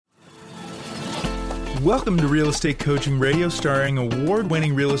Welcome to Real Estate Coaching Radio, starring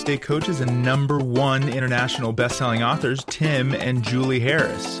award-winning real estate coaches and #1 international best-selling authors, Tim and Julie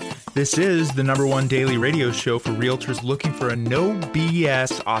Harris. This is the #1 daily radio show for realtors looking for a no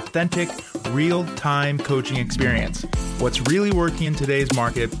BS, authentic, real-time coaching experience. What's really working in today's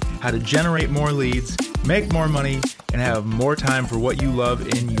market, how to generate more leads, make more money, and have more time for what you love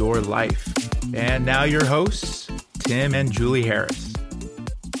in your life. And now your hosts, Tim and Julie Harris.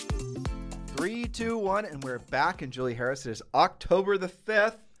 3, 2, 1, and we're back. And Julie Harris, it is October the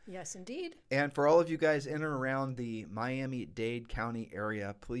 5th. Yes, indeed. And for all of you guys in and around the Miami-Dade County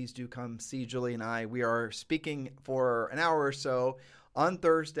area, please do come see Julie and I. We are speaking for an hour or so on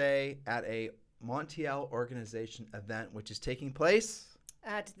Thursday at a Montiel organization event, which is taking place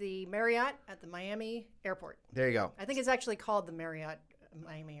at the Marriott at the Miami Airport. There you go. I think it's actually called the Marriott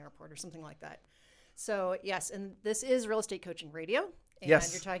Miami Airport or something like that. So, yes, and this is Real Estate Coaching Radio. And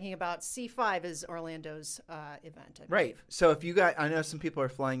yes. You're talking about C5 is Orlando's event. Right. So if you guys, I know some people are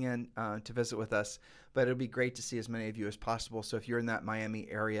flying in to visit with us, but it'll be great to see as many of you as possible. So if you're in that Miami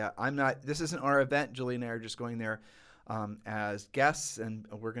area, this isn't our event. Julie and I are just going there as guests, and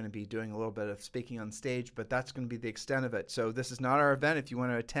we're going to be doing a little bit of speaking on stage, but that's going to be the extent of it. So this is not our event. If you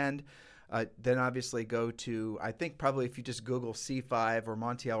want to attend, then obviously go to, I think probably if you just Google C5 or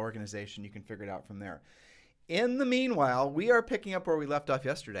Montiel organization, you can figure it out from there. In the meanwhile, we are picking up where we left off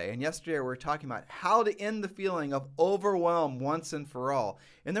yesterday. And yesterday we were talking about how to end the feeling of overwhelm once and for all.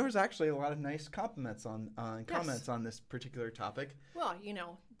 And there was actually a lot of nice compliments comments on this particular topic. Well, you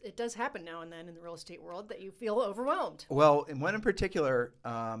know, it does happen now and then in the real estate world that you feel overwhelmed. Well, and one in particular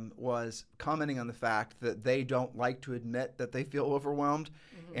was commenting on the fact that they don't like to admit that they feel overwhelmed,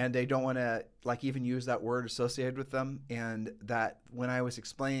 and they don't want to even use that word associated with them. And that when I was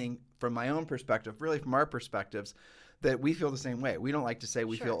explaining from my own perspective, really from our perspectives, that we feel the same way. We don't like to say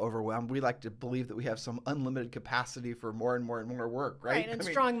we feel overwhelmed. We like to believe that we have some unlimited capacity for more and more and more work, right? And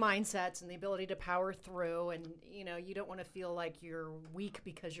strong mindsets and the ability to power through. And, you know, you don't want to feel like you're weak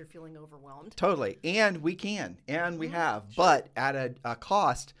because you're feeling overwhelmed. Totally. And we can. And we have. Sure. But at a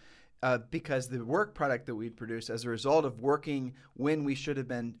cost, because the work product that we'd produce as a result of working when we should have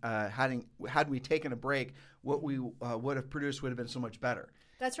been, had we taken a break, what we would have produced would have been so much better.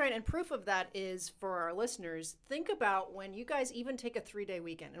 That's right. And proof of that is for our listeners, think about when you guys even take a 3-day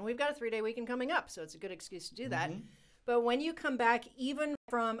weekend. And we've got a 3-day weekend coming up, so it's a good excuse to do that. But when you come back, even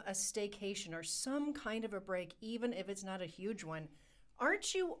from a staycation or some kind of a break, even if it's not a huge one,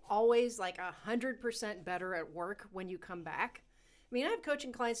 aren't you always like 100% better at work when you come back? I mean, I have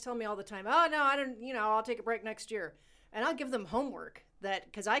coaching clients tell me all the time, oh, no, I don't, I'll take a break next year. And I'll give them homework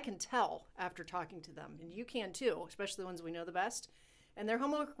because I can tell after talking to them. And you can too, especially the ones we know the best. And their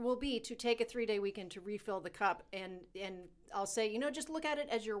homework will be to take a 3-day weekend to refill the cup. And I'll say, just look at it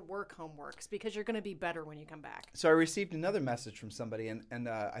as your work homeworks because you're going to be better when you come back. So I received another message from somebody, and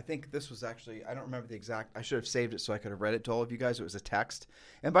I think this was actually, I don't remember the exact, I should have saved it so I could have read it to all of you guys. It was a text.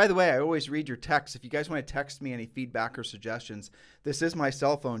 And by the way, I always read your texts. If you guys want to text me any feedback or suggestions, this is my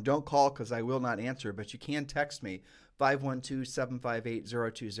cell phone. Don't call because I will not answer, but you can text me.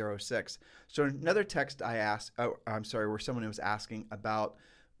 512-758-0206. So another text I asked, where someone was asking about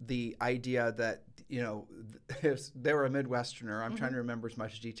the idea that, they were a Midwesterner. I'm trying to remember as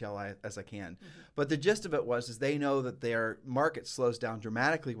much detail as I can. But the gist of it is they know that their market slows down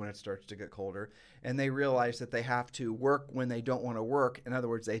dramatically when it starts to get colder, and they realize that they have to work when they don't want to work. In other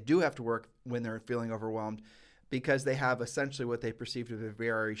words, they do have to work when they're feeling overwhelmed, because they have essentially what they perceive to be a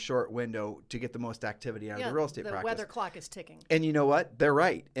very short window to get the most activity out of the real estate practice. The weather clock is ticking. And you know what? They're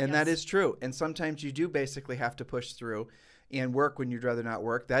right. And that is true. And sometimes you do basically have to push through and work when you'd rather not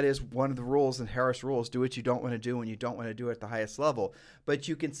work. That is one of the rules in Harris rules. Do what you don't want to do when you don't want to do it at the highest level. But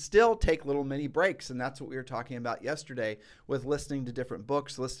you can still take little mini breaks. And that's what we were talking about yesterday with listening to different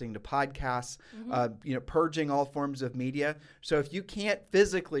books, listening to podcasts, purging all forms of media. So if you can't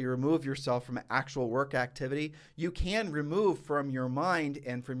physically remove yourself from actual work activity, you can remove from your mind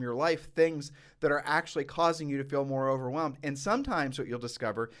and from your life things that are actually causing you to feel more overwhelmed. And sometimes what you'll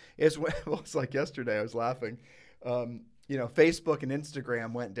discover is, it's like yesterday, I was laughing. Facebook and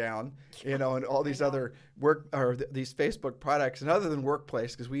Instagram went down, and all these other these Facebook products, and other than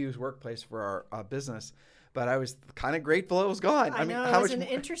Workplace, because we use Workplace for our business, but I was kind of grateful it was gone. I mean, it was an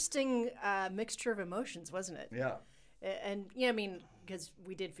interesting mixture of emotions, wasn't it? Yeah. And because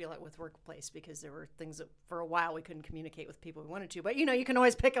we did feel it with Workplace, because there were things that for a while we couldn't communicate with people we wanted to, but you can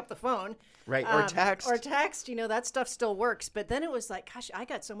always pick up the phone. Right, or text. That stuff still works. But then it was like, gosh, I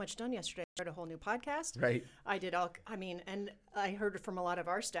got so much done yesterday. I started a whole new podcast. Right. I did and I heard from a lot of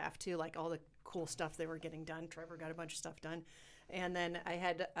our staff too, like all the cool stuff they were getting done. Trevor got a bunch of stuff done. And then I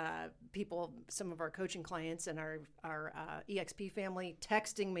had people, some of our coaching clients and our EXP family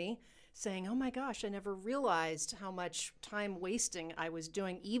texting me saying, oh my gosh, I never realized how much time wasting I was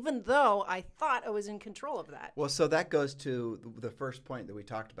doing, even though I thought I was in control of that. Well, so that goes to the first point that we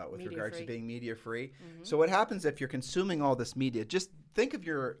talked about with Media regards free. to being media free. Mm-hmm. So what happens if you're consuming all this media? Just think of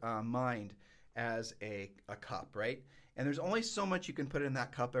your mind as a cup, right? And there's only so much you can put in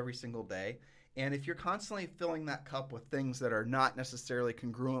that cup every single day. And if you're constantly filling that cup with things that are not necessarily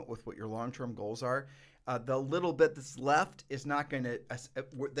congruent with what your long-term goals are, the little bit that's left is not going to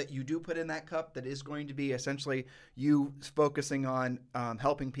that you do put in that cup, that is going to be essentially you focusing on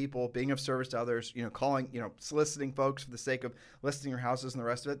helping people, being of service to others, calling, soliciting folks for the sake of listing your houses and the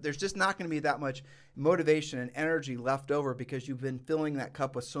rest of it. There's just not going to be that much motivation and energy left over because you've been filling that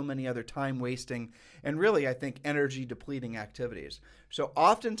cup with so many other time wasting and really, I think, energy depleting activities. So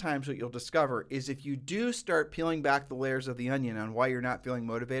oftentimes what you'll discover is if you do start peeling back the layers of the onion on why you're not feeling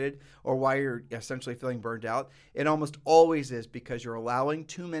motivated or why you're essentially feeling burned out, it almost always is because you're allowing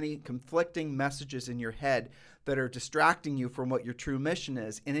too many conflicting messages in your head that are distracting you from what your true mission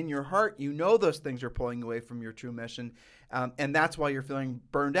is. And in your heart, those things are pulling away from your true mission. And that's why you're feeling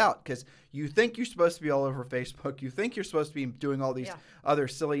burned out, because you think you're supposed to be all over Facebook. You think you're supposed to be doing all these other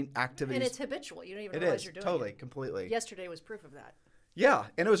silly activities. And it's habitual. You don't even realize you're doing it. Totally, completely. Yesterday was proof of that. Yeah,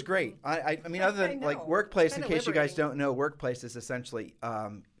 and it was great. I mean, other than like Workplace, in case you guys don't know, Workplace is essentially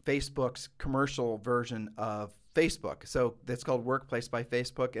Facebook's commercial version of Facebook. So it's called Workplace by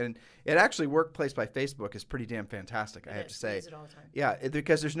Facebook, and it actually Workplace by Facebook is pretty damn fantastic. I have to say. We use it all the time. Yeah,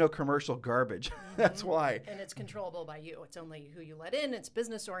 because there's no commercial garbage. That's why. And it's controllable by you. It's only who you let in. It's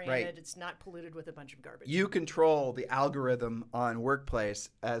business oriented. Right. It's not polluted with a bunch of garbage. You control the algorithm on Workplace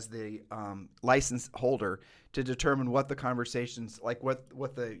as the license holder to determine what the conversations, like what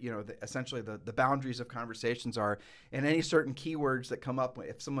the essentially the boundaries of conversations are, and any certain keywords that come up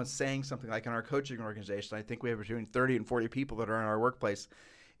if someone's saying something. Like in our coaching organization, I think we have between 30 and 40 people that are in our Workplace.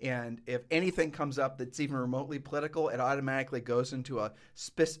 And if anything comes up that's even remotely political, it automatically goes into a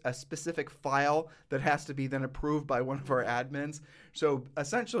specific file that has to be then approved by one of our admins. So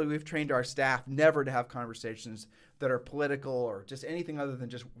essentially, we've trained our staff never to have conversations that are political or just anything other than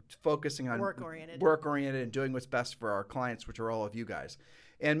just focusing on work-oriented and doing what's best for our clients, which are all of you guys.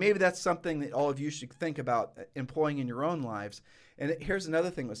 And maybe that's something that all of you should think about employing in your own lives. And here's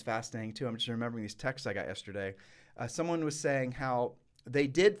another thing that was fascinating, too. I'm just remembering these texts I got yesterday. Someone was saying how they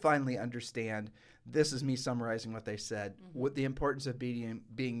did finally understand, this is me summarizing what they said, what the importance of being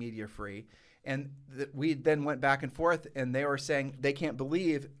media free. And we then went back and forth, and they were saying they can't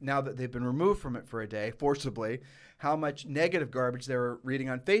believe, now that they've been removed from it for a day, forcibly, how much negative garbage they were reading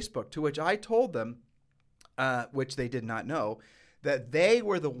on Facebook, to which I told them, which they did not know, that they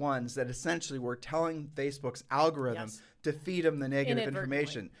were the ones that essentially were telling Facebook's algorithm to feed them the negative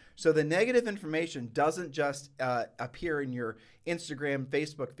information. So the negative information doesn't just appear in your Instagram,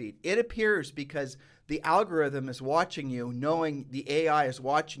 Facebook feed. It appears because the algorithm is watching you, knowing the AI is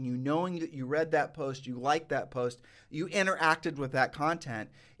watching you, knowing that you read that post, you liked that post, you interacted with that content.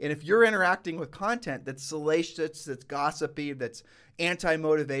 And if you're interacting with content that's salacious, that's gossipy, that's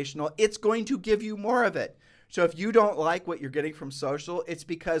anti-motivational, it's going to give you more of it. So if you don't like what you're getting from social, it's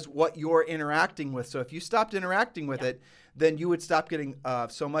because what you're interacting with. So if you stopped interacting with it, then you would stop getting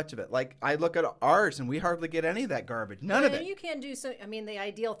so much of it. Like I look at ours and we hardly get any of that garbage. None of it. You can do so. I mean, the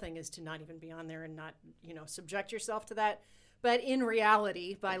ideal thing is to not even be on there and not, subject yourself to that. But in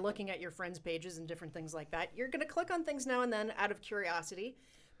reality, by looking at your friends' pages and different things like that, you're going to click on things now and then out of curiosity.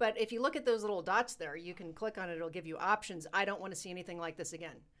 But if you look at those little dots there, you can click on it. It'll give you options. I don't want to see anything like this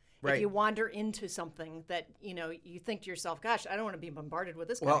again. Right. If you wander into something that, you think to yourself, gosh, I don't want to be bombarded with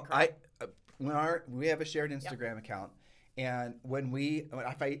this kind of crap. We have a shared Instagram account. And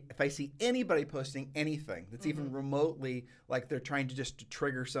if I see anybody posting anything that's even remotely like they're trying to just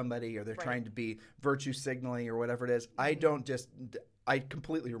trigger somebody or they're trying to be virtue signaling or whatever it is, I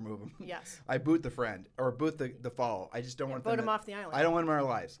completely remove them. Yes. I boot the friend or boot the follow. I just don't want them. Vote them off the island. I don't want them in our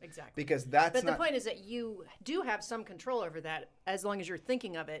lives. Exactly. Because But the point is that you do have some control over that as long as you're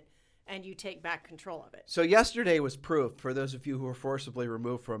thinking of it and you take back control of it. So yesterday was proof for those of you who were forcibly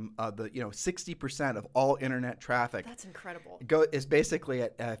removed from 60% of all internet traffic. That's incredible. Is basically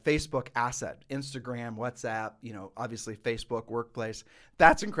a Facebook asset. Instagram, WhatsApp, obviously Facebook, Workplace.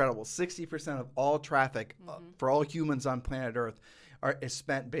 That's incredible. 60% of all traffic for all humans on planet Earth is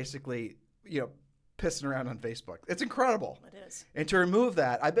spent basically, pissing around on Facebook. It's incredible. It is. And to remove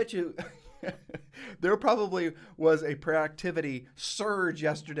that, I bet you there probably was a productivity surge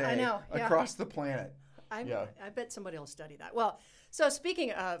yesterday across the planet. I bet somebody will study that. Well, So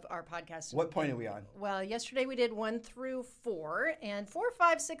speaking of our podcast, What point are we on? well, yesterday we did 1 through 4, and 4,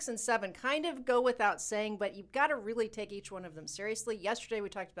 5, 6, and 7 kind of go without saying, but you've got to really take each one of them seriously. Yesterday we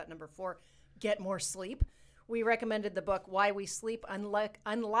talked about number 4, get more sleep. We recommended the book Why We Sleep,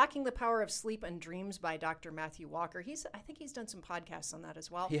 Unlocking the Power of Sleep and Dreams by Dr. Matthew Walker. I think he's done some podcasts on that as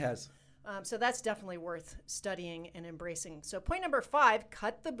well. He has. So that's definitely worth studying and embracing. So point number 5,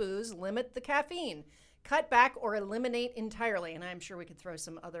 cut the booze, limit the caffeine. Cut back or eliminate entirely. And I'm sure we could throw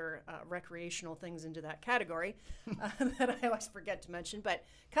some other recreational things into that category that I always forget to mention. But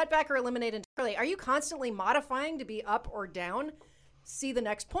cut back or eliminate entirely. Are you constantly modifying to be up or down? See the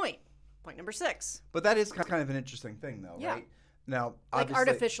next point. Point number 6. But that is kind of an interesting thing, though, Yeah. right? Now, Like obviously,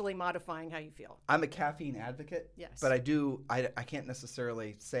 artificially modifying how you feel. I'm a caffeine advocate. Yes. But I can't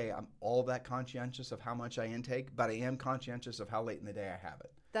necessarily say I'm all that conscientious of how much I intake, but I am conscientious of how late in the day I have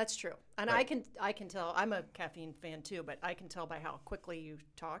it. That's true. And Right. I can tell, I'm a caffeine fan too, but I can tell by how quickly you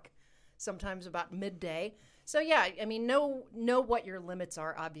talk, sometimes about midday. So yeah, I mean, know what your limits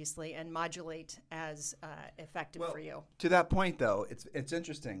are, obviously, and modulate as effective for you. To that point, though, it's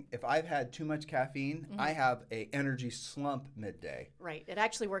interesting. If I've had too much caffeine, I have a energy slump midday. Right. It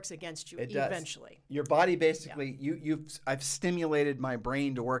actually works against you It does. eventually. Your body basically, I've stimulated my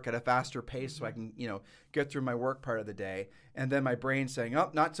brain to work at a faster pace so I can, get through my work part of the day. And then my brain's saying, oh,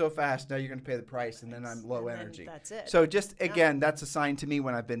 not so fast. Now you're going to pay the price. And then I'm low And then energy. that's it. So just, again, that's a sign to me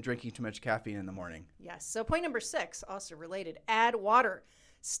when I've been drinking too much caffeine in the morning. Yes. So point number 6, also related, add water.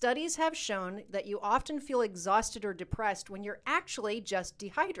 Studies have shown that you often feel exhausted or depressed when you're actually just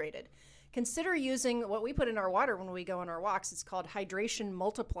dehydrated. Consider using what we put in our water when we go on our walks. It's called hydration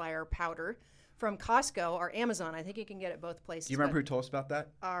multiplier powder from Costco or Amazon. I think you can get it both places. Do you remember who told us about that?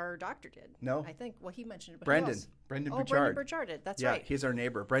 Our doctor did. No? I think, well, he mentioned it. But who Brendan. else? Brendan Oh, Bouchard. Brendan Bouchard did. That's right. He's our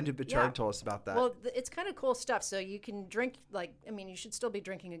neighbor. Brendan Bouchard Yeah. told us about that. Well, it's kind of cool stuff. So you can drink, you should still be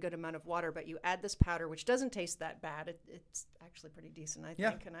drinking a good amount of water, but you add this powder, which doesn't taste that bad. It's actually pretty decent, I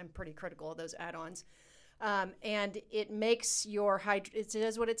think, and I'm pretty critical of those add-ons. And it makes it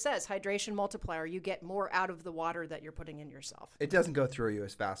does what it says, hydration multiplier. You get more out of the water that you're putting in yourself. It doesn't go through you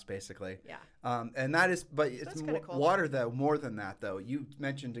as fast, basically. Yeah. And that is, but it's That's kinda cool. water, though, more than that, though. You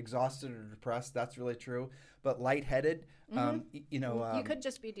mentioned exhausted or depressed. That's really true. But lightheaded, You could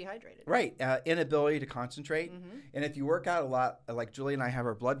just be dehydrated. right. Inability to concentrate. And if you work out a lot, like Julie and I have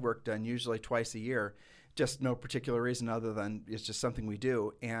our blood work done usually twice a year, just no particular reason other than it's just something we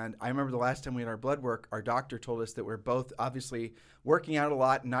do. And I remember the last time we had our blood work, our doctor told us that we're both obviously working out a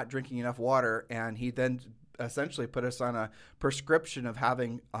lot and not drinking enough water. And he then essentially put us on a prescription of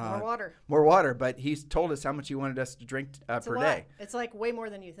having more water. But he's told us how much he wanted us to drink per day. It's like way more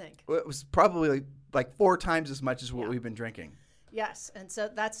than you think. It was probably like 4 times as much as what we've been drinking. Yes, and so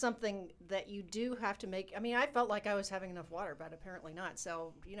that's something that you do have to make. I mean, I felt like I was having enough water, but apparently not.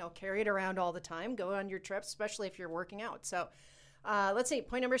 So, carry it around all the time. Go on your trips, especially if you're working out. So, let's see.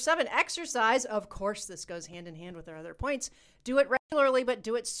 Point number 7, exercise. Of course, this goes hand in hand with our other points. Do it regularly, but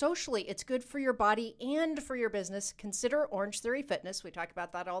do it socially. It's good for your body and for your business. Consider Orange Theory Fitness. We talk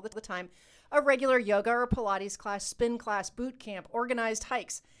about that all the time. A regular yoga or Pilates class, spin class, boot camp, organized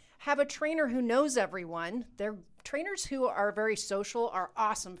hikes. Have a trainer who knows everyone. Trainers who are very social are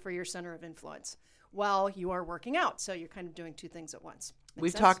awesome for your center of influence while you are working out. So you're kind of doing 2 things at once. Make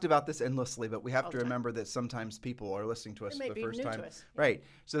We've sense? talked about this endlessly, but we have All to the time. remember that sometimes people are listening to us They may for the be first new to time. us. Right.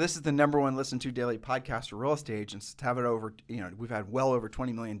 So this is the number 1 listened to daily podcast for real estate agents. To have it over, we've had well over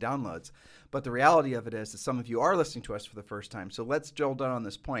 20 million downloads. But the reality of it is that some of you are listening to us for the first time. So let's drill down on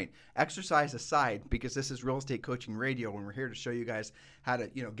this point. Exercise aside, because this is Real Estate Coaching Radio, and we're here to show you guys how to,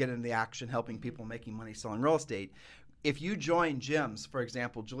 get into the action, helping people making money selling real estate. If you join gyms, for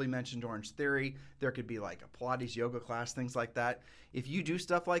example, Julie mentioned Orange Theory, there could be like a Pilates yoga class, things like that. If you do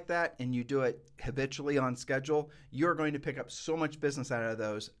stuff like that and you do it habitually on schedule, you're going to pick up so much business out of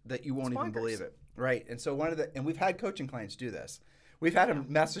those that you won't even believe it. Right. And so and we've had coaching clients do this. We've had them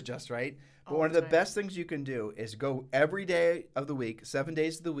message us, right? But one of the best things you can do is go every day of the week, 7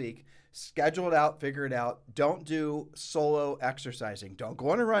 days of the week, schedule it out, figure it out. Don't do solo exercising. Don't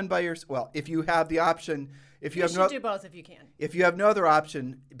go on a run by yourself. Well, if you have the option, if you should do both if you can. If you have no other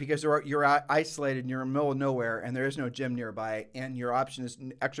option because you're isolated and you're in the middle of nowhere and there is no gym nearby and your option is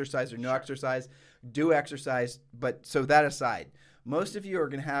exercise or no exercise, do exercise. But so that aside, most of you are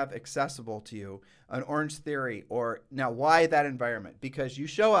going to have accessible to you an Orange Theory now why that environment? Because you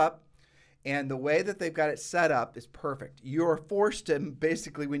show up and the way that they've got it set up is perfect. You're forced to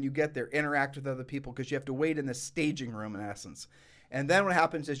basically, when you get there, interact with other people because you have to wait in the staging room in essence. And then what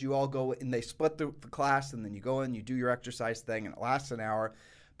happens is you all go and they split the class and then you go in, you do your exercise thing and it lasts an hour.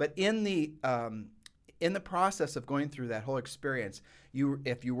 But in the in the process of going through that whole experience,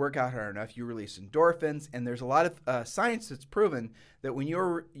 if you work out hard enough, you release endorphins, and there's a lot of science that's proven that when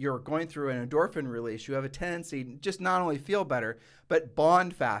you're going through an endorphin release, you have a tendency to just not only feel better, but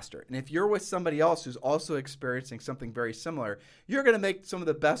bond faster. And if you're with somebody else who's also experiencing something very similar, you're going to make some of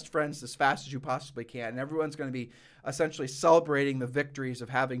the best friends as fast as you possibly can, and everyone's going to be essentially celebrating the victories of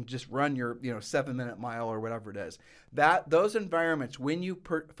having just run your 7-minute mile or whatever it is. Those environments, when you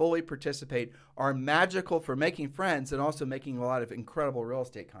fully participate, are magical for making friends and also making a lot of incredible real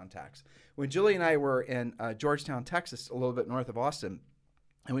estate contacts. When Julie and I were in Georgetown, Texas, a little bit north of Austin,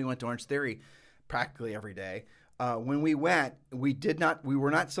 and we went to Orange Theory practically every day. When we went, we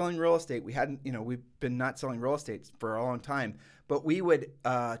were not selling real estate. We've been not selling real estate for a long time, but we would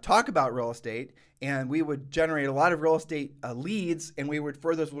talk about real estate, and we would generate a lot of real estate leads, and we would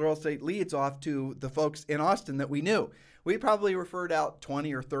refer those real estate leads off to the folks in Austin that we knew. We probably referred out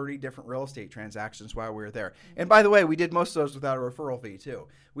 20 or 30 different real estate transactions while we were there. And by the way, we did most of those without a referral fee too.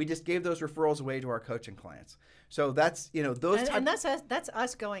 We just gave those referrals away to our coaching clients. So that's, those and that's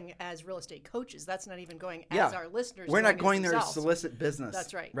us going as real estate coaches. That's not even going as our listeners. We're not going there to themselves. solicit business.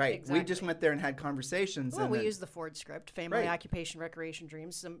 That's right. Right. Exactly. We just went there and had conversations. Well, we use the Ford script: family, Right. occupation, recreation,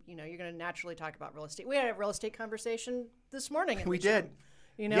 dreams. You're going to naturally talk about real estate. We had a real estate conversation this morning. We did.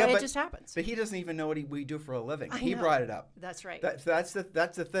 It just happens. But he doesn't even know what we do for a living. He know. brought it up. That's right. That's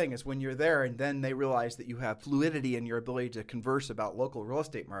the thing, is when you're there and then they realize that you have fluidity in your ability to converse about local real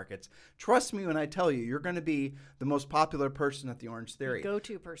estate markets. Trust me when I tell you, you're going to be the most popular person at the Orange Theory.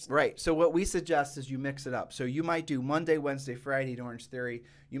 Go-to person. Right. So what we suggest is you mix it up. So you might do Monday, Wednesday, Friday to Orange Theory.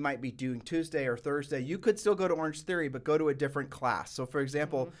 You might be doing Tuesday or Thursday. You could still go to Orange Theory, but go to a different class. So for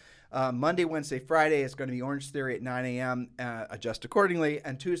example, Monday, Wednesday, Friday is going to be Orange Theory at 9 a.m. Adjust accordingly.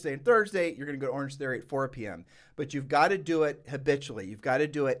 And Tuesday and Thursday, you're going to go to Orange Theory at 4 p.m. But you've got to do it habitually. You've got to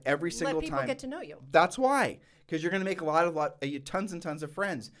do it every single time. Let people get to know you. That's why. Because you're going to make tons and tons of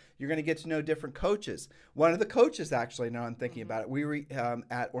friends. You're going to get to know different coaches. One of the coaches, actually, now I'm thinking about it, we were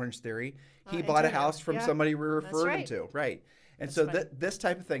at Orange Theory. He bought a house from somebody we referred him to. Right. And That's so this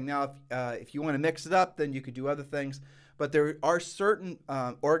type of thing. Now, if you want to mix it up, then you could do other things. But there are certain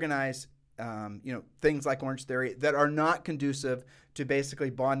organized, things like Orange Theory that are not conducive to basically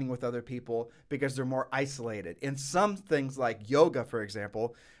bonding with other people because they're more isolated. And some things like yoga, for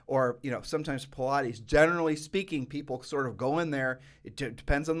example, or sometimes Pilates, generally speaking, people sort of go in there. It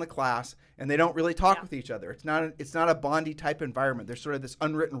depends on the class, and they don't really talk with each other. It's not a bondy type environment. There's sort of this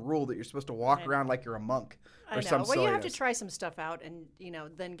unwritten rule that you're supposed to walk around like you're a monk or some Well, you have to try some stuff out and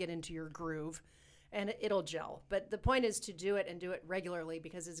then get into your groove. And it'll gel. But the point is to do it and do it regularly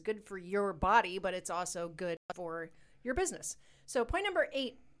because it's good for your body, but it's also good for your business. So point number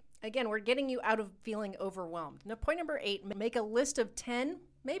 8, again, we're getting you out of feeling overwhelmed. Now, point number 8, make a list of 10,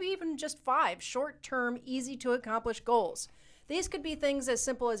 maybe even just 5 short-term, easy-to-accomplish goals. These could be things as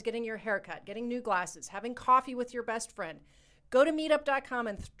simple as getting your hair cut, getting new glasses, having coffee with your best friend. Go to meetup.com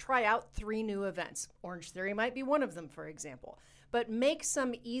and try out 3 new events. Orange Theory might be one of them, for example. But make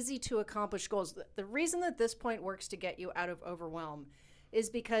some easy-to-accomplish goals. The reason that this point works to get you out of overwhelm is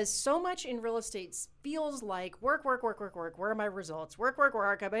because so much in real estate feels like work. Where are my results? Work.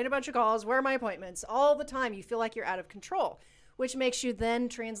 I made a bunch of calls. Where are my appointments? All the time you feel like you're out of control, which makes you then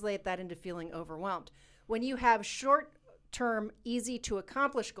translate that into feeling overwhelmed. When you have short-term,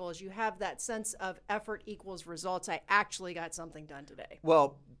 easy-to-accomplish goals, you have that sense of effort equals results. I actually got something done today.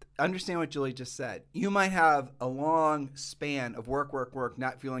 Well, understand what Julie just said. You might have a long span of work,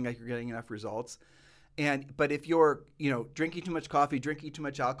 not feeling like you're getting enough results. But if you're, drinking too much coffee, drinking too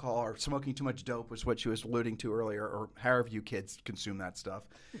much alcohol, or smoking too much dope, was what she was alluding to earlier, or however you kids consume that stuff,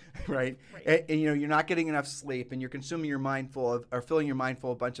 right? And you're not getting enough sleep, and you're consuming your mind full of, or filling your mind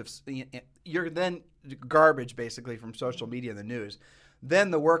full of a bunch of, you're then garbage basically from social media and the news.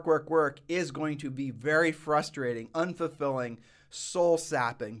 Then the work is going to be very frustrating, unfulfilling,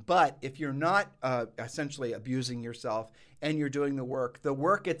 soul-sapping. But if you're not essentially abusing yourself and you're doing the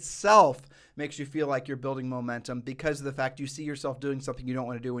work itself makes you feel like you're building momentum because of the fact you see yourself doing something you don't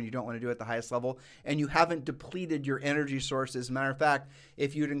want to do when you don't want to do it at the highest level, and you haven't depleted your energy sources. As a matter of fact,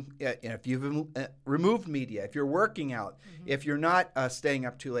 if you've removed media, if you're working out, if you're not staying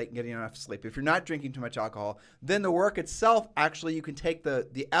up too late and getting enough sleep, if you're not drinking too much alcohol, then the work itself, actually, you can take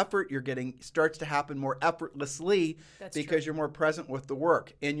the effort you're getting starts to happen more effortlessly. That's because true. You're more present with the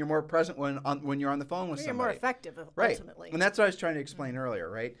work, and you're more present when you're on the phone with somebody. You're more effective, right. ultimately. And that's what I was trying to explain earlier,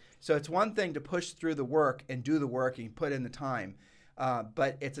 right? So it's one thing to push through the work and do the work and put in the time.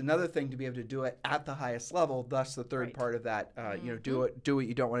 But it's another thing to be able to do it at the highest level. Thus, the third part of that, do what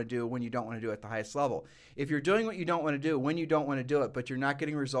you don't want to do when you don't want to do it at the highest level. If you're doing what you don't want to do when you don't want to do it, but you're not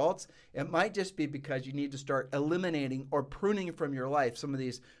getting results, it might just be because you need to start eliminating or pruning from your life some of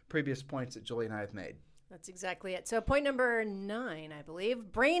these previous points that Julie and I have made. That's exactly it. So point number 9, I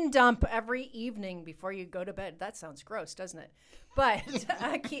believe, brain dump every evening before you go to bed. That sounds gross, doesn't it? But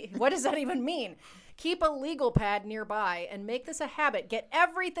what does that even mean? Keep a legal pad nearby and make this a habit. Get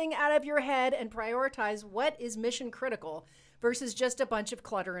everything out of your head and prioritize what is mission critical versus just a bunch of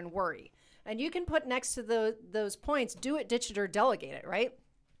clutter and worry. And you can put next to those points, do it, ditch it, or delegate it, right?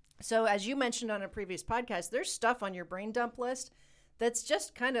 So as you mentioned on a previous podcast, there's stuff on your brain dump list that's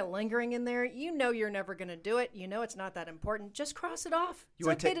just kind of lingering in there. You know you're never going to do it. You know it's not that important. Just cross it off. It's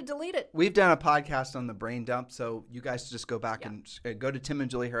okay to delete it. We've done a podcast on the brain dump, so you guys just go back and go to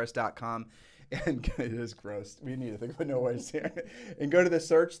timandjulieharris.com. And it is gross. We need to think of no ways here. And go to the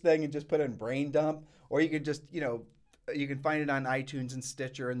search thing and just put in brain dump. Or you can just, you can find it on iTunes and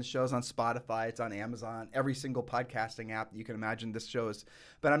Stitcher, and the show's on Spotify. It's on Amazon, every single podcasting app that you can imagine this show is.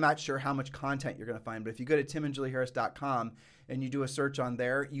 But I'm not sure how much content you're going to find. But if you go to timandjulieharris.com and you do a search on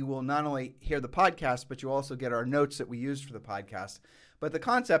there, you will not only hear the podcast, but you also get our notes that we used for the podcast. But the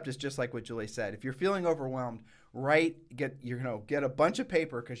concept is just like what Julie said. If you're feeling overwhelmed, get a bunch of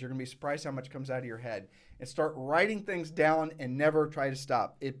paper, because you're going to be surprised how much comes out of your head, and start writing things down and never try to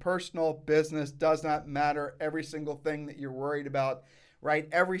stop. Personal, business, does not matter. Every single thing that you're worried about, write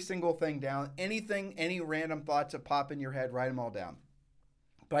every single thing down. Anything, any random thoughts that pop in your head, write them all down.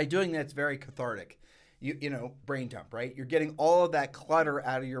 By doing that, it's very cathartic. Brain dump, right? You're getting all of that clutter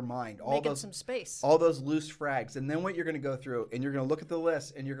out of your mind. Making some space. All those loose frags. And then what you're going to go through, and you're going to look at the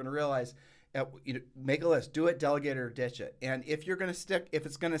list, and you're going to realize, make a list, do it, delegate it, or ditch it. And if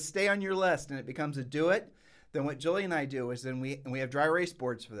it's going to stay on your list and it becomes a do it, then what Julie and I do is then we have dry erase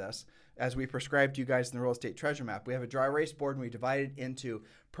boards for this, as we prescribed to you guys in the Real Estate Treasure Map. We have a dry erase board, and we divide it into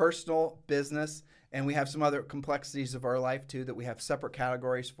personal, business, and we have some other complexities of our life too that we have separate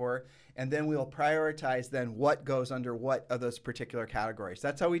categories for. And then we'll prioritize then what goes under what of those particular categories.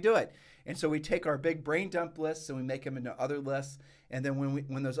 That's how we do it. And so we take our big brain dump lists and we make them into other lists. And then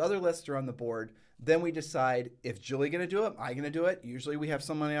when those other lists are on the board, then we decide, if Julie going to do it, am I going to do it? Usually we have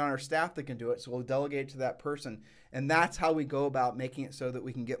someone on our staff that can do it, so we'll delegate to that person. And that's how we go about making it so that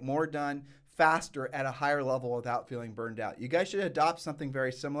we can get more done faster at a higher level without feeling burned out. You guys should adopt something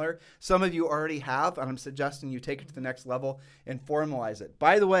very similar. Some of you already have, and I'm suggesting you take it to the next level and formalize it.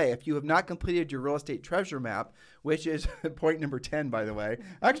 By the way, if you have not completed your Real Estate Treasure Map, which is point number 10, by the way.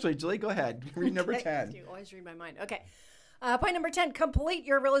 Actually, Julie, go ahead. Read number 10. You always read my mind. Okay. Point number 10, complete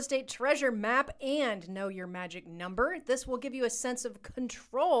your real estate treasure map and know your magic number. This will give you a sense of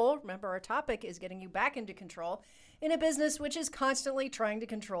control. Remember, our topic is getting you back into control in a business which is constantly trying to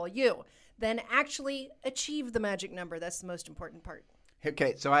control you. Then actually achieve the magic number. That's the most important part.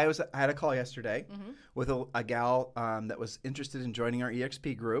 Okay, so I had a call yesterday with a gal that was interested in joining our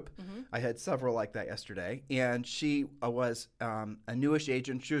EXP group. I had several like that yesterday, and she was a newish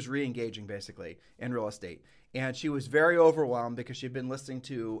agent. She was re-engaging basically in real estate, and she was very overwhelmed because she'd been listening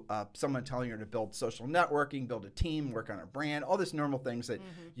to someone telling her to build social networking, build a team, work on her brand, all these normal things that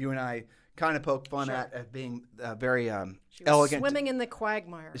you and I kind of poke fun at being very she was elegant. Swimming in the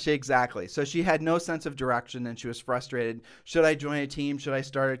quagmire. Exactly. So she had no sense of direction, and she was frustrated. Should I join a team? Should I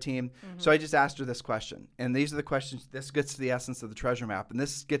start a team? So I just asked her this question. And these are the questions. This gets to the essence of the treasure map. And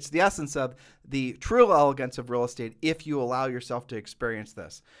this gets to the essence of the true elegance of real estate if you allow yourself to experience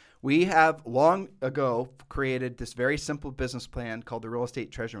this. We have long ago created this very simple business plan called the Real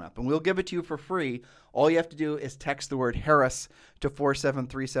Estate Treasure Map, and we'll give it to you for free. All you have to do is text the word Harris to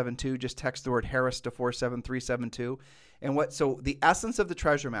 47372. Just text the word Harris to 47372. So the essence of the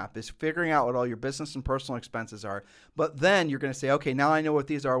treasure map is figuring out what all your business and personal expenses are, but then you're going to say, okay, now I know what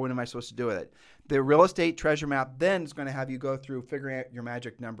these are. What am I supposed to do with it? The Real Estate Treasure Map then is going to have you go through figuring out what your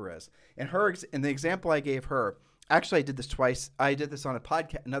magic number is. And the example I gave her, actually, I did this twice. I did this on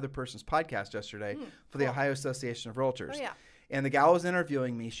another person's podcast yesterday for the Ohio Association of Realtors. Oh, yeah. And the gal was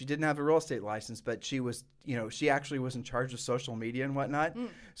interviewing me. She didn't have a real estate license, but she was, she actually was in charge of social media and whatnot.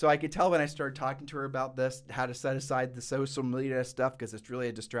 So I could tell when I started talking to her about this, how to set aside the social media stuff because it's really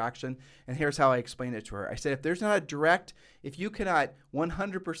a distraction. And here's how I explained it to her. I said, if you cannot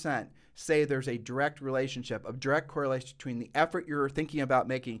 100% say there's a direct relationship, a direct correlation between the effort you're thinking about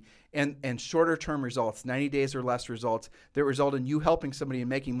making and shorter term results, 90 days or less results that result in you helping somebody and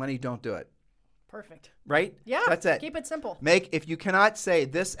making money, don't do it. Perfect. Right? Yeah. That's it. Keep it simple. If you cannot say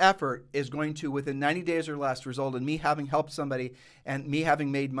this effort is going to, within 90 days or less, result in me having helped somebody and me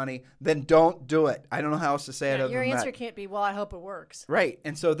having made money, then don't do it. I don't know how else to say it other Your than answer that. can't be, well, I hope it works. Right.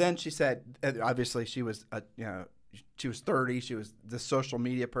 And so then she said, obviously she was, she was 30. She was the social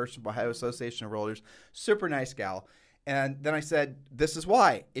media person for Ohio Association of Realtors. Super nice gal. And then I said, this is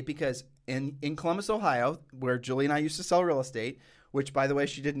why. Because in Columbus, Ohio, where Julie and I used to sell real estate, which, by the way,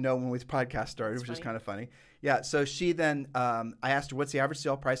 she didn't know when the podcast started, which is kind of funny. Yeah. So she then, I asked her, what's the average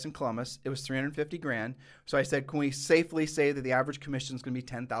sale price in Columbus? It was $350,000. So I said, can we safely say that the average commission is going to be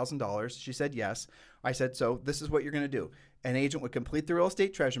 $10,000? She said, yes. I said, so this is what you're going to do. An agent would complete the real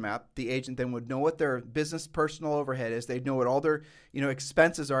estate treasure map. The agent then would know what their business personal overhead is. They'd know what all their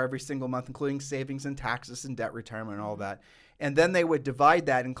expenses are every single month, including savings and taxes and debt retirement and all that. And then they would divide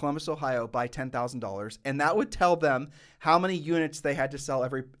that in Columbus, Ohio by $10,000. And that would tell them how many units they had to sell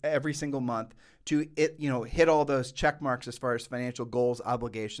every single month to hit all those check marks as far as financial goals,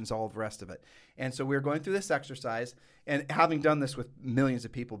 obligations, all the rest of it. And so we were going through this exercise, and having done this with millions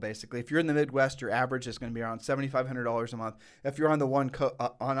of people, basically, if you're in the Midwest, your average is going to be around $7,500 a month. If you're on the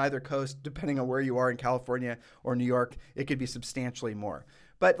on either coast, depending on where you are in California or New York, it could be substantially more.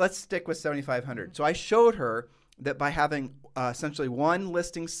 But let's stick with $7,500. So I showed her that by having essentially one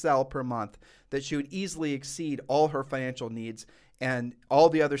listing sell per month, that she would easily exceed all her financial needs and all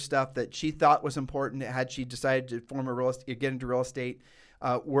the other stuff that she thought was important had she decided to get into real estate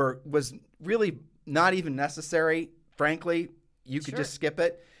was really not even necessary. Frankly, you could just skip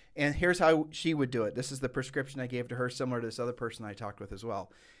it. And here's how she would do it. This is the prescription I gave to her, similar to this other person I talked with as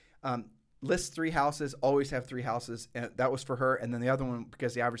well. List 3 houses, always have 3 houses. And that was for her. And then the other one,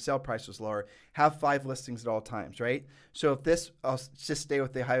 because the average sale price was lower, have 5 listings at all times, right? So if this, I'll just stay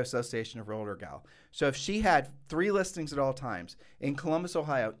with the Ohio Association of Realtor gal. So if she had 3 listings at all times in Columbus,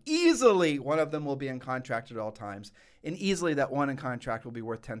 Ohio, easily one of them will be in contract at all times. And easily that one in contract will be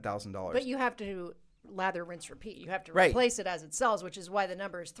worth $10,000. But you have to lather, rinse, repeat. You have to replace it as it sells, which is why the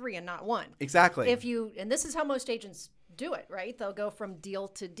number is 3 and not 1. Exactly. And this is how most agents do it, right? They'll go from deal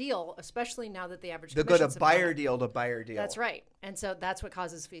to deal, especially now that the average they'll go to buyer deal to buyer deal. That's right. And so that's what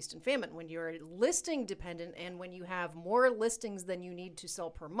causes feast and famine. When you're listing dependent and when you have more listings than you need to sell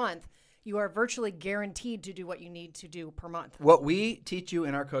per month, you are virtually guaranteed to do what you need to do per month. What we teach you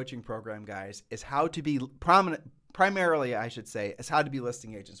in our coaching program, guys, is how to be primarily, I should say, is how to be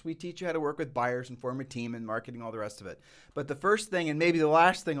listing agents. We teach you how to work with buyers and form a team and marketing, all the rest of it. But the first thing, and maybe the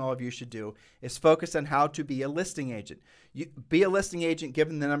last thing all of you should do, is focus on how to be a listing agent. Be a listing agent,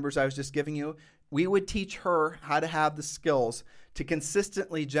 given the numbers I was just giving you. We would teach her how to have the skills to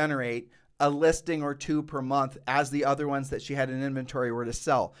consistently generate a listing or 2 per month as the other ones that she had in inventory were to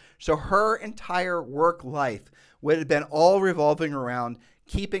sell. So her entire work life would have been all revolving around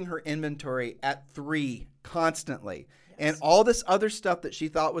keeping her inventory at 3 constantly. Yes. And all this other stuff that she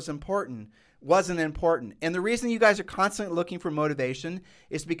thought was important wasn't important. And the reason you guys are constantly looking for motivation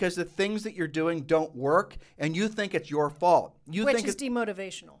is because the things that you're doing don't work and you think it's your fault. Which is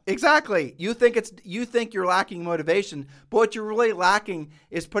demotivational. Exactly. You think you're lacking motivation, but what you're really lacking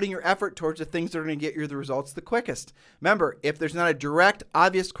is putting your effort towards the things that are going to get you the results the quickest. Remember, if there's not a direct,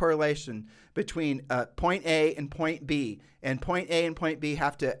 obvious correlation between point A and point B, and point A and point B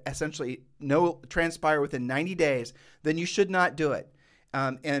have to essentially transpire within 90 days, then you should not do it.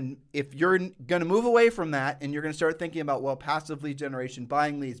 And if you're going to move away from that and you're going to start thinking about, passive lead generation,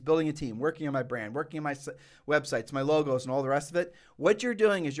 buying leads, building a team, working on my brand, working on my websites, my logos, and all the rest of it, what you're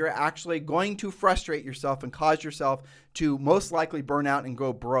doing is you're actually going to frustrate yourself and cause yourself to most likely burn out and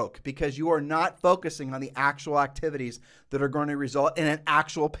go broke because you are not focusing on the actual activities that are going to result in an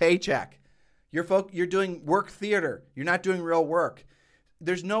actual paycheck. You're doing work theater. You're not doing real work.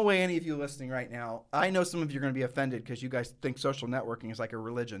 There's no way any of you listening right now, I know some of you are going to be offended because you guys think social networking is like a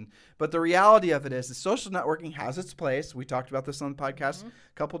religion. But the reality of it is that social networking has its place. We talked about this on the podcast a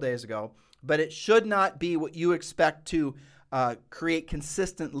couple days ago. But it should not be what you expect to create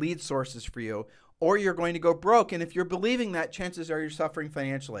consistent lead sources for you, or you're going to go broke. And if you're believing that, chances are you're suffering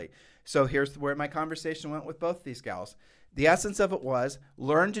financially. So here's where my conversation went with both these gals. The essence of it was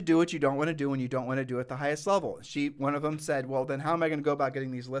learn to do what you don't want to do when you don't want to do at the highest level. One of them said, well, then how am I going to go about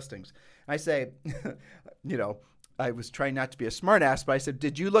getting these listings? I say, I was trying not to be a smart ass, but I said,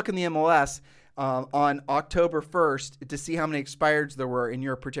 did you look in the MLS on October 1st to see how many expireds there were in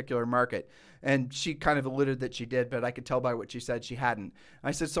your particular market? And she kind of alluded that she did, but I could tell by what she said she hadn't.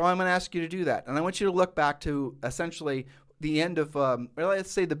 I said, so I'm going to ask you to do that. And I want you to look back to essentially the end of, or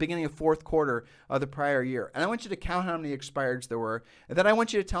let's say the beginning of fourth quarter of the prior year. And I want you to count how many expireds there were. And then I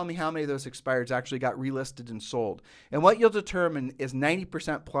want you to tell me how many of those expireds actually got relisted and sold. And what you'll determine is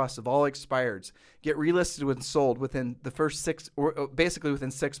 90% plus of all expireds get relisted and sold within the first 6, or basically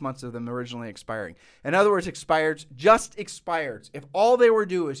within 6 months of them originally expiring. In other words, expireds, just expireds. If all they were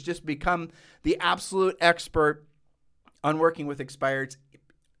do is just become the absolute expert on working with expireds,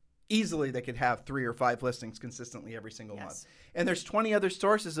 easily they could have 3 or 5 listings consistently every single month. And there's 20 other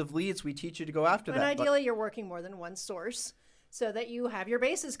sources of leads we teach you to go after that. And ideally, you're working more than one source so that you have your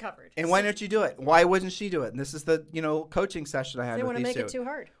bases covered. And why don't you do it? Why wouldn't she do it? And this is the coaching session I had with these two. They want to make it too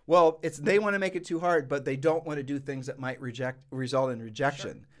hard. Well, they want to make it too hard, but they don't want to do things that might result in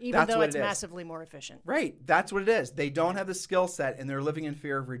rejection. Sure. Even though it's massively more efficient. Right. That's what it is. They don't have the skill set, and they're living in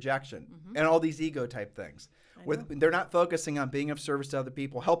fear of rejection and all these ego type things. They're not focusing on being of service to other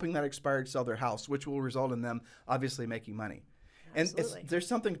people, helping that expired sell their house, which will result in them obviously making money. Absolutely. And there's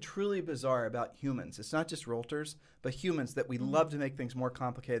something truly bizarre about humans. It's not just realtors, but humans, that we love to make things more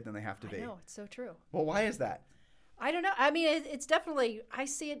complicated than they have to be. I know, it's so true. Well, why is that? I don't know. I mean, it's definitely, I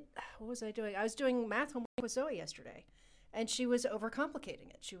see it. What was I doing? I was doing math homework with Zoe yesterday, and she was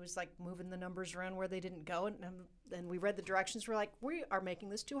overcomplicating it. She was like moving the numbers around where they didn't go, and we read the directions. We're like, we are making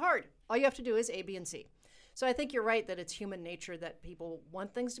this too hard. All you have to do is A, B, and C. So I think you're right that it's human nature that people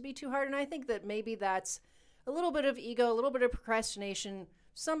want things to be too hard, and I think that maybe that's a little bit of ego, a little bit of procrastination,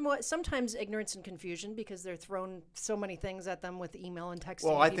 sometimes ignorance and confusion because they're thrown so many things at them with email and texting.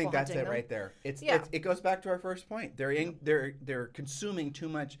 Well, I think that's it right there. It goes back to our first point. They're consuming too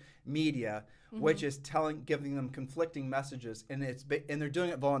much media, which is giving them conflicting messages, and they're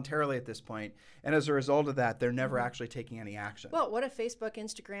doing it voluntarily at this point. And as a result of that, they're never actually taking any action. Well, what if Facebook,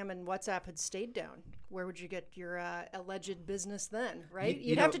 Instagram, and WhatsApp had stayed down? Where would you get your alleged business then, right?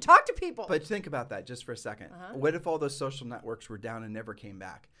 You'd have to talk to people. But think about that just for a second. What if all those social networks were down and never came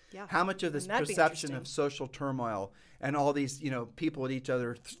back? Yeah. How much of this perception of social turmoil and all these, people at each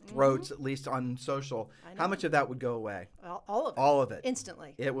other's throats, at least on social, how much of that would go away? All of it. All of it.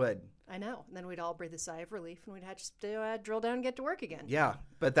 Instantly. It would. I know. And then we'd all breathe a sigh of relief, and we'd have to drill down and get to work again. Yeah,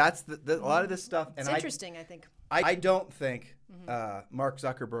 but that's a lot of this stuff. And it's interesting, I think. I don't think Mark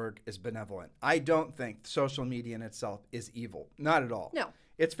Zuckerberg is benevolent. I don't think social media in itself is evil. Not at all. No.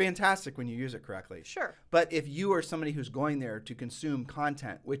 It's fantastic when you use it correctly. Sure. But if you are somebody who's going there to consume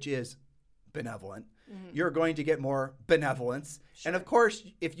content, which is benevolent, you're going to get more benevolence. Sure. And of course,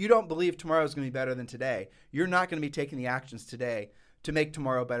 if you don't believe tomorrow is going to be better than today, you're not going to be taking the actions today to make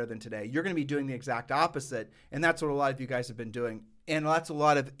tomorrow better than today. You're going to be doing the exact opposite. And that's what a lot of you guys have been doing. And that's a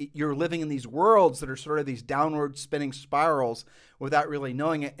lot of, you're living in these worlds that are sort of these downward spinning spirals without really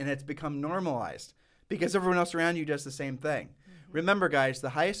knowing it. And it's become normalized because everyone else around you does the same thing. Remember, guys, the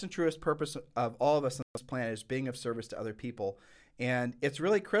highest and truest purpose of all of us on this planet is being of service to other people. And it's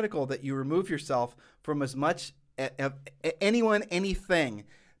really critical that you remove yourself from as much anyone, anything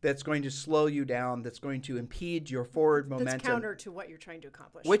that's going to slow you down, that's going to impede your forward momentum. That's counter to what you're trying to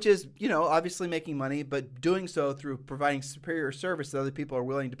accomplish. Which is, obviously making money, but doing so through providing superior service that other people are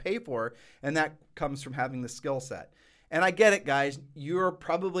willing to pay for, and that comes from having the skill set. And I get it, guys. You're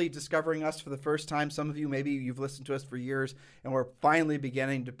probably discovering us for the first time. Some of you, maybe you've listened to us for years, and we're finally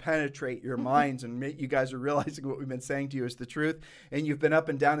beginning to penetrate your minds, and you guys are realizing what we've been saying to you is the truth, and you've been up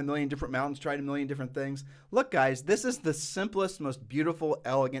and down a million different mountains, tried a million different things. Look, guys, this is the simplest, most beautiful,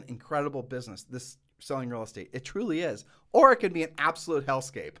 elegant, incredible business, this selling real estate. It truly is. Or it could be an absolute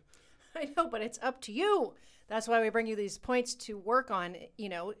hellscape. I know, but it's up to you. That's why we bring you these points to work on,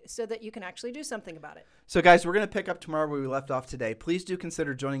 so that you can actually do something about it. So, guys, we're going to pick up tomorrow where we left off today. Please do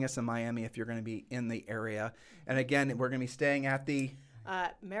consider joining us in Miami if you're going to be in the area. And again, we're going to be staying at the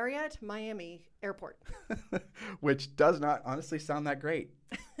Marriott Miami Airport, which does not honestly sound that great.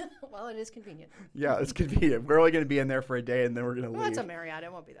 Well, it is convenient. Yeah, it's convenient. We're only going to be in there for a day, and then we're going to leave. It's a Marriott.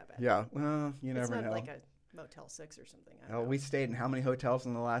 It won't be that bad. Yeah. Well, you never know. It's not like a Motel 6 or something. Oh, we stayed in how many hotels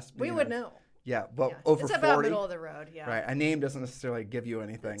in the last? We would know. Yeah, well, over 40. It's about middle of the road, yeah. Right, a name doesn't necessarily give you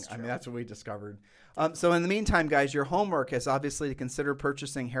anything. I mean, that's what we discovered. So in the meantime, guys, your homework is obviously to consider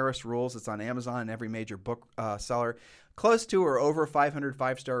purchasing Harris Rules. It's on Amazon and every major book seller. Close to or over 500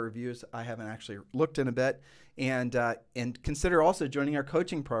 5-star reviews. I haven't actually looked in a bit. And consider also joining our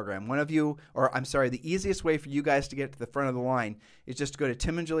coaching program. The easiest way for you guys to get to the front of the line is just to go to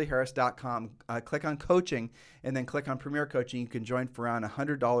timandjulieharris.com, click on coaching, and then click on Premier Coaching. You can join for around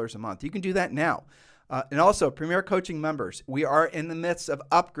 $100 a month. You can do that now. And also, Premier Coaching members, we are in the midst of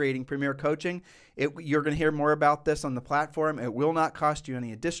upgrading Premier Coaching. You're going to hear more about this on the platform. It will not cost you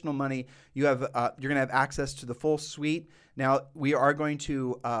any additional money. You're going to have access to the full suite. Now, we are going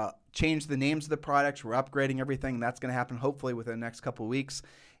to change the names of the products. We're upgrading everything. That's going to happen hopefully within the next couple of weeks.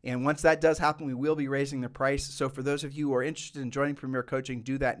 And once that does happen, we will be raising the price. So for those of you who are interested in joining Premier Coaching,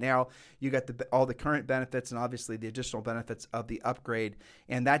 do that now. You got all the current benefits and obviously the additional benefits of the upgrade.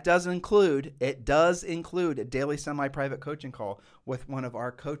 And that does include a daily semi-private coaching call with one of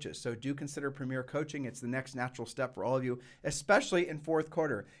our coaches. So do consider Premier Coaching. It's the next natural step for all of you, especially in fourth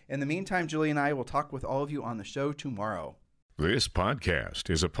quarter. In the meantime, Julie and I will talk with all of you on the show tomorrow. This podcast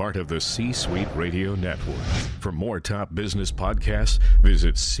is a part of the C-Suite Radio Network. For more top business podcasts,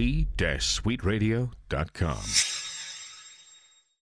 visit c-suiteradio.com.